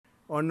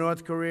on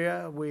North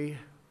Korea. We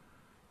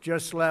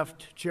just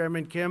left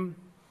Chairman Kim.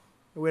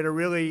 We had a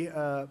really,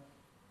 I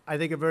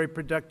think, a very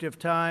productive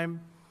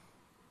time.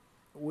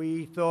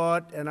 We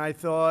thought, and I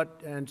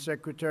thought, and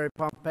Secretary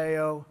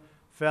Pompeo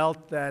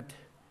felt that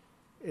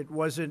it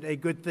wasn't a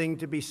good thing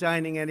to be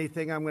signing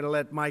anything. I'm going to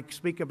let Mike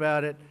speak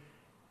about it.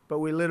 But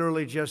we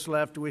literally just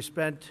left. We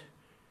spent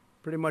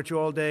pretty much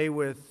all day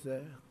with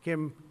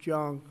Kim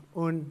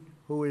Jong-un,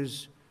 who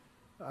is,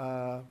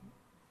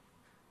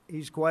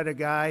 he's quite a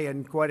guy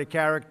and quite a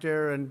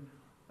character, and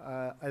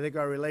I think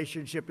our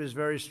relationship is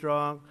very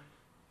strong.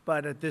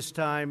 But at this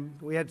time,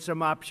 we had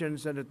some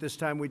options, and at this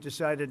time we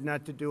decided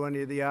not to do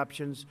any of the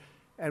options,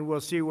 and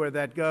we'll see where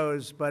that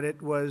goes. But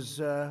it was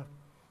a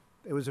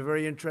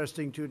very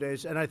interesting 2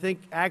 days, and I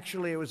think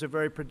actually it was a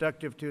very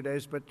productive 2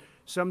 days, but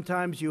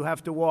sometimes you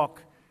have to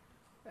walk,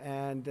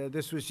 and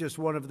this was just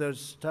one of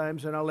those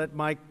times, and I'll let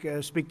Mike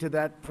speak to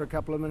that for a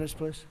couple of minutes,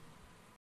 please.